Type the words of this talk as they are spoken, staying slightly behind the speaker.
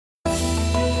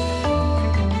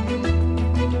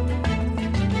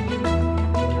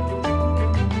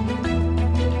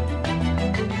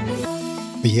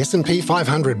The S&P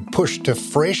 500 pushed to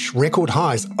fresh record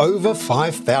highs over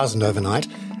 5,000 overnight,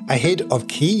 ahead of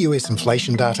key US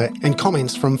inflation data and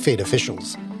comments from Fed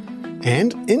officials.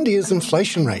 And India's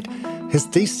inflation rate has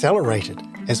decelerated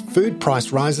as food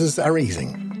price rises are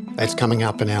easing. That's coming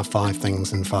up in our 5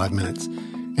 Things in 5 Minutes.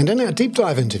 And in our deep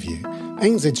dive interview,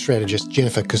 ANZ strategist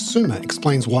Jennifer Kusuma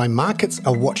explains why markets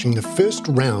are watching the first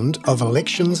round of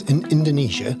elections in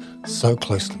Indonesia so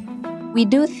closely. We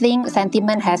do think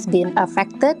sentiment has been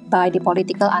affected by the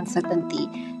political uncertainty,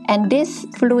 and this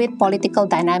fluid political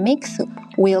dynamics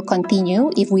will continue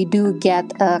if we do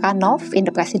get a runoff in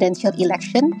the presidential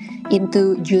election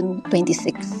into June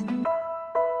 26.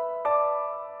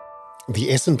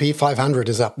 The S&P 500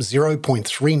 is up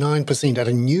 0.39% at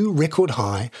a new record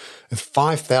high of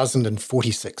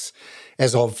 5,046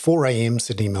 as of 4 a.m.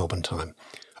 Sydney-Melbourne time.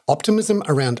 Optimism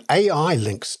around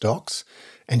AI-linked stocks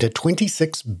and a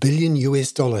 $26 billion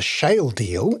shale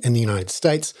deal in the United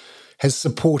States has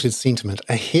supported sentiment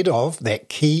ahead of that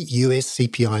key US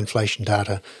CPI inflation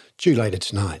data due later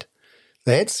tonight.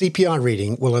 That CPI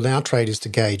reading will allow traders to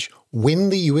gauge when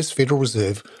the US Federal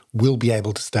Reserve will be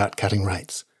able to start cutting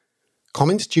rates.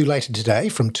 Comments due later today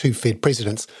from 2 Fed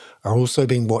presidents are also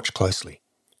being watched closely.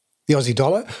 The Aussie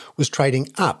dollar was trading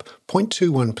up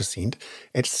 0.21%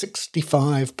 at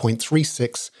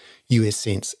 65.36 US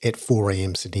cents at 4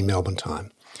 a.m. Sydney-Melbourne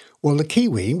time, while the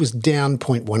Kiwi was down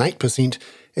 0.18%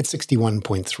 at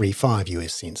 61.35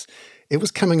 US cents. It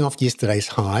was coming off yesterday's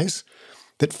highs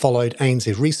that followed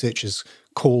ANZ researchers'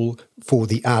 call for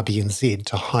the RBNZ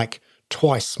to hike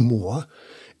twice more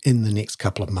in the next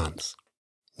couple of months.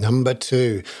 Number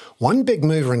 2. One big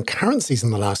mover in currencies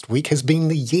in the last week has been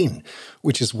the yen,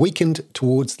 which has weakened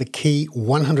towards the key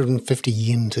 150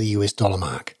 yen to the US dollar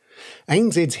mark.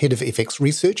 ANZ's head of FX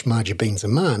research, Marja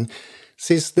Bean-Zaman,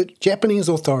 says that Japanese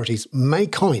authorities may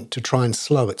comment to try and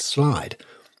slow its slide,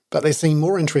 but they seem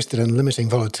more interested in limiting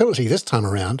volatility this time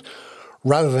around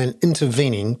rather than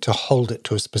intervening to hold it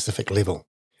to a specific level.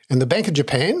 And the Bank of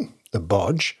Japan, the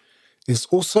BOJ, is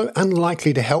also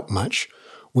unlikely to help much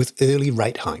with early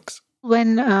rate hikes.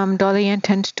 When dollar yen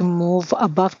tends to move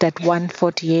above that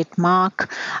 148 mark,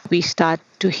 we start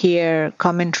to hear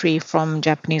commentary from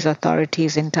Japanese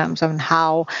authorities in terms of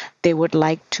how they would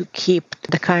like to keep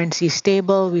the currency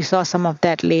stable. We saw some of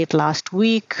that late last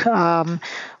week.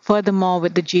 Furthermore,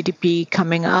 with the GDP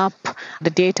coming up,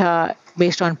 the data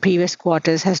based on previous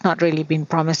quarters has not really been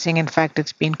promising. In fact,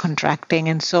 it's been contracting.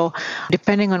 And so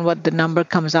depending on what the number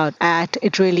comes out at,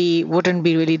 it really wouldn't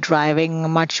be really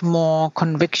driving much more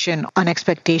conviction on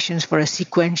expectations for a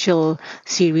sequential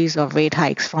series of rate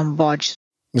hikes from BOJ.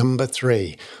 Number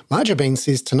 3. Marja Bean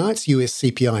says tonight's US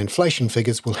CPI inflation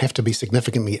figures will have to be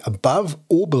significantly above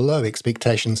or below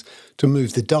expectations to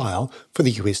move the dial for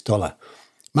the US dollar.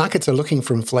 Markets are looking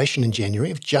for inflation in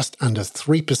January of just under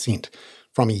 3%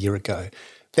 from a year ago.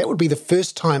 That would be the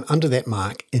first time under that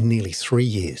mark in nearly 3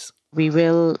 years. We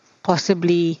will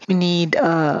possibly need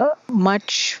a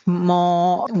much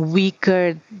more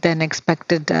weaker than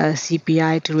expected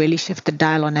CPI to really shift the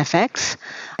dial on FX.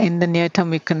 In the near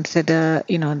term, we consider,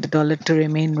 the dollar to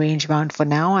remain range bound for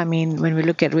now. I mean, when we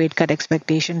look at rate cut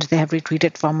expectations, they have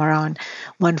retreated from around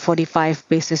 145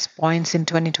 basis points in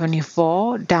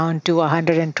 2024 down to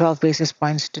 112 basis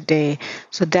points today.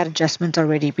 So that adjustment's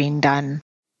already been done.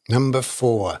 Number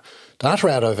 4. Data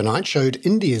out overnight showed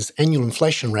India's annual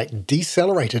inflation rate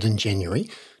decelerated in January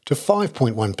to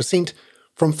 5.1%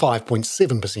 from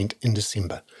 5.7% in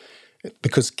December,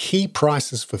 because key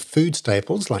prices for food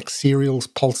staples like cereals,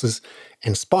 pulses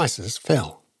and spices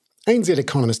fell. ANZ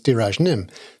economist Diraj Nim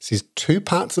says 2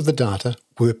 parts of the data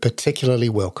were particularly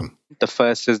welcome. The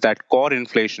first is that core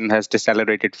inflation has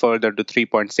decelerated further to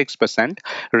 3.6%,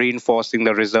 reinforcing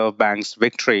the Reserve Bank's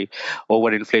victory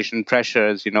over inflation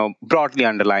pressures, broadly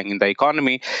underlying in the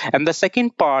economy. And the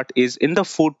second part is in the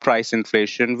food price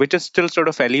inflation, which is still sort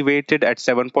of elevated at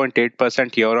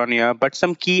 7.8% year on year, but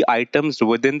some key items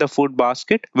within the food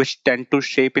basket, which tend to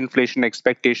shape inflation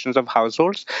expectations of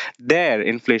households, their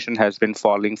inflation has been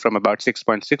falling from about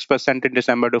 6.6% in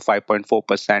December to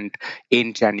 5.4%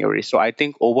 in January. So I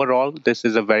think overall, this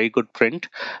is a very good print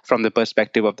from the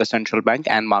perspective of the central bank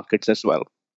and markets as well.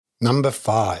 Number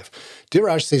 5.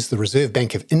 Diraj says the Reserve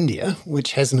Bank of India,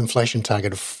 which has an inflation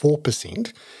target of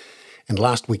 4% and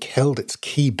last week held its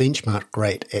key benchmark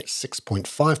rate at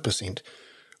 6.5%,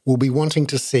 will be wanting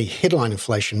to see headline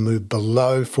inflation move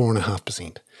below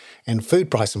 4.5% and food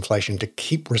price inflation to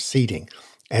keep receding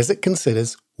as it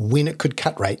considers when it could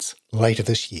cut rates later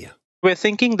this year. We're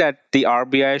thinking that the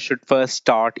RBI should first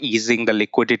start easing the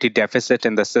liquidity deficit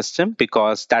in the system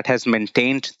because that has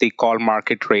maintained the call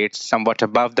market rates somewhat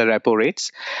above the repo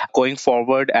rates. Going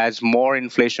forward, as more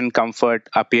inflation comfort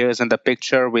appears in the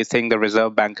picture, we think the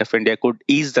Reserve Bank of India could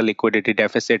ease the liquidity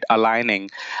deficit, aligning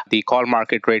the call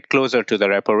market rate closer to the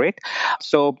repo rate.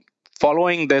 So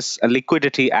following this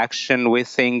liquidity action, we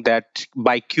think that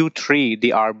by Q3, the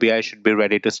RBI should be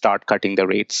ready to start cutting the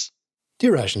rates.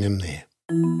 Dhiraj Nim there.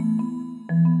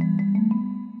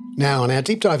 Now, in our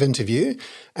deep dive interview,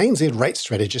 ANZ rate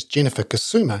strategist Jennifer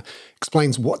Kusuma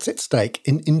explains what's at stake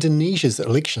in Indonesia's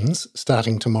elections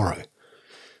starting tomorrow.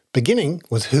 Beginning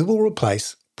with who will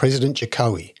replace President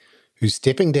Jokowi, who's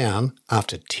stepping down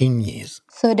after 10 years.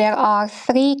 So there are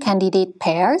three candidate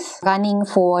pairs running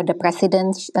for the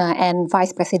president and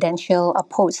vice presidential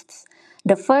posts.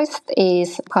 The first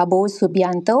is Prabowo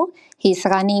Subianto. He's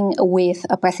running with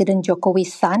President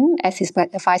Jokowi's son as his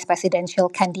vice presidential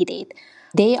candidate.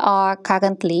 They are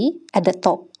currently at the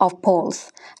top of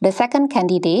polls. The second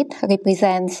candidate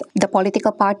represents the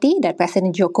political party that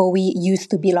President Jokowi used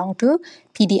to belong to,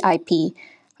 PDIP.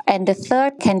 And the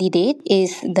third candidate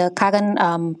is the current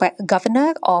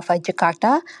governor of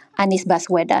Jakarta, Anies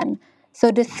Baswedan.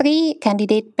 So the three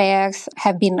candidate pairs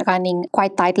have been running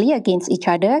quite tightly against each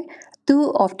other.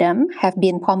 Two of them have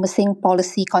been promising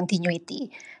policy continuity,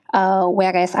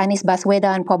 whereas Anies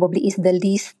Baswedan probably is the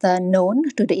least known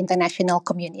to the international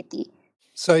community.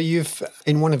 So you've,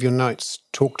 in one of your notes,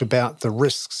 talked about the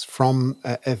risks from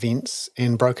events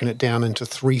and broken it down into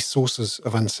three sources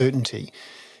of uncertainty.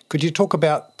 Could you talk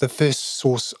about the first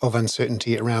source of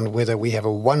uncertainty around whether we have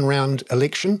a one-round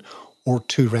election or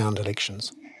two-round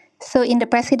elections? So in the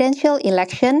presidential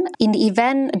election, in the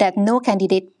event that no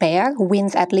candidate pair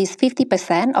wins at least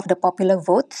 50% of the popular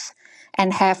votes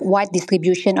and have wide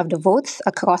distribution of the votes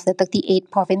across the 38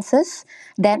 provinces,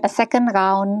 then a second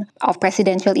round of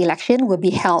presidential election will be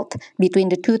held between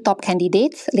the two top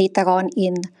candidates later on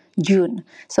in June.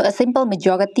 So a simple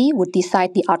majority would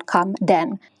decide the outcome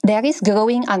then. There is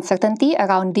growing uncertainty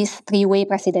around this three-way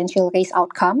presidential race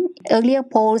outcome. Earlier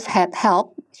polls had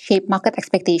helped shape market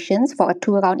expectations for a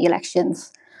two-round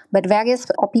elections. But various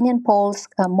opinion polls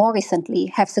more recently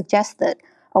have suggested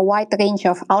a wide range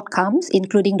of outcomes,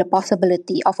 including the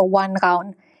possibility of a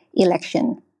one-round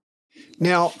election.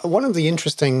 Now, one of the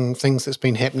interesting things that's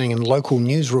been happening in local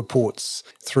news reports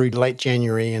through late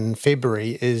January and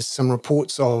February is some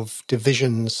reports of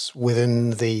divisions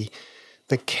within the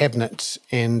cabinet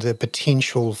and the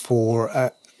potential for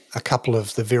a couple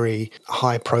of the very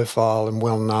high-profile and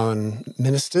well-known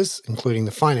ministers, including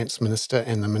the finance minister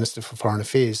and the Minister for Foreign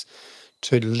Affairs,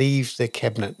 to leave the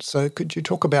cabinet. So could you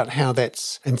talk about how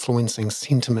that's influencing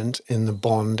sentiment in the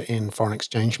bond and foreign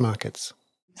exchange markets?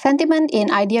 Sentiment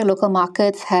in ideal local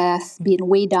markets has been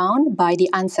weighed down by the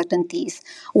uncertainties.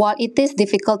 While it is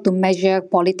difficult to measure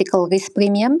political risk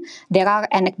premium, there are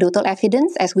anecdotal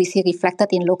evidence as we see reflected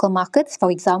in local markets. For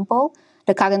example,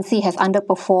 the currency has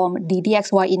underperformed the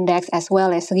DXY index as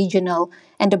well as regional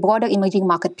and the broader emerging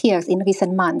market peers in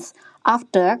recent months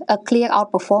after a clear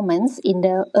outperformance in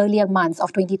the earlier months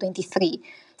of 2023.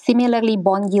 Similarly,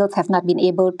 bond yields have not been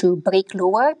able to break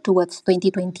lower towards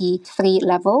 2023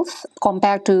 levels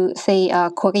compared to, say,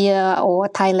 Korea or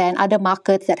Thailand, other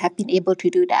markets that have been able to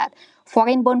do that.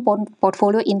 Foreign bond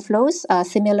portfolio inflows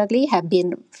similarly have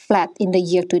been flat in the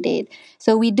year to date.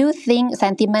 So we do think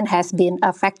sentiment has been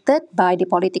affected by the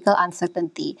political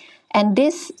uncertainty. And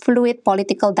this fluid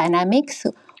political dynamics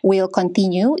will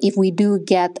continue if we do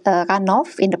get a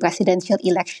runoff in the presidential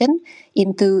election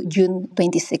into June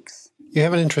 26. You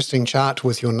have an interesting chart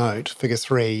with your note, figure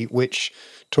 3, which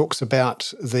talks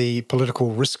about the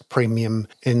political risk premium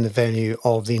in the value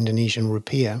of the Indonesian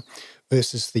rupiah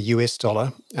versus the US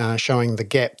dollar, showing the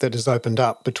gap that has opened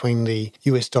up between the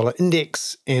US dollar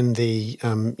index and the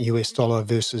US dollar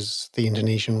versus the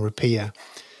Indonesian rupiah.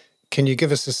 Can you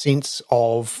give us a sense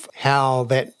of how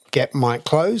that gap might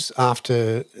close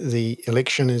after the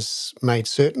election is made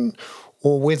certain,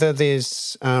 or whether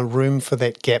there's room for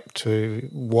that gap to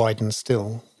widen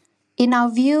still? In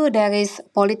our view, there is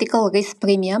political risk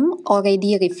premium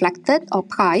already reflected or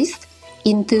priced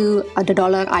into the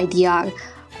dollar IDR.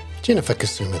 Jennifer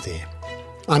Kusuma there.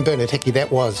 I'm Bernard Hickey.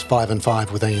 That was 5 and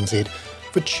 5 with ANZ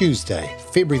for Tuesday,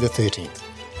 February the 13th.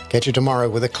 Catch you tomorrow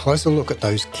with a closer look at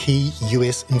those key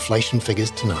US inflation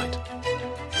figures tonight.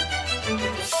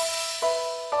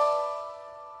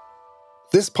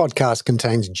 This podcast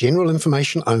contains general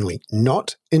information only,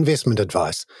 not investment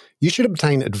advice. You should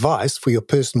obtain advice for your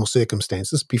personal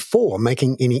circumstances before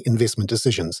making any investment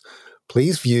decisions.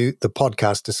 Please view the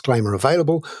podcast disclaimer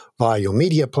available via your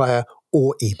media player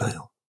or email.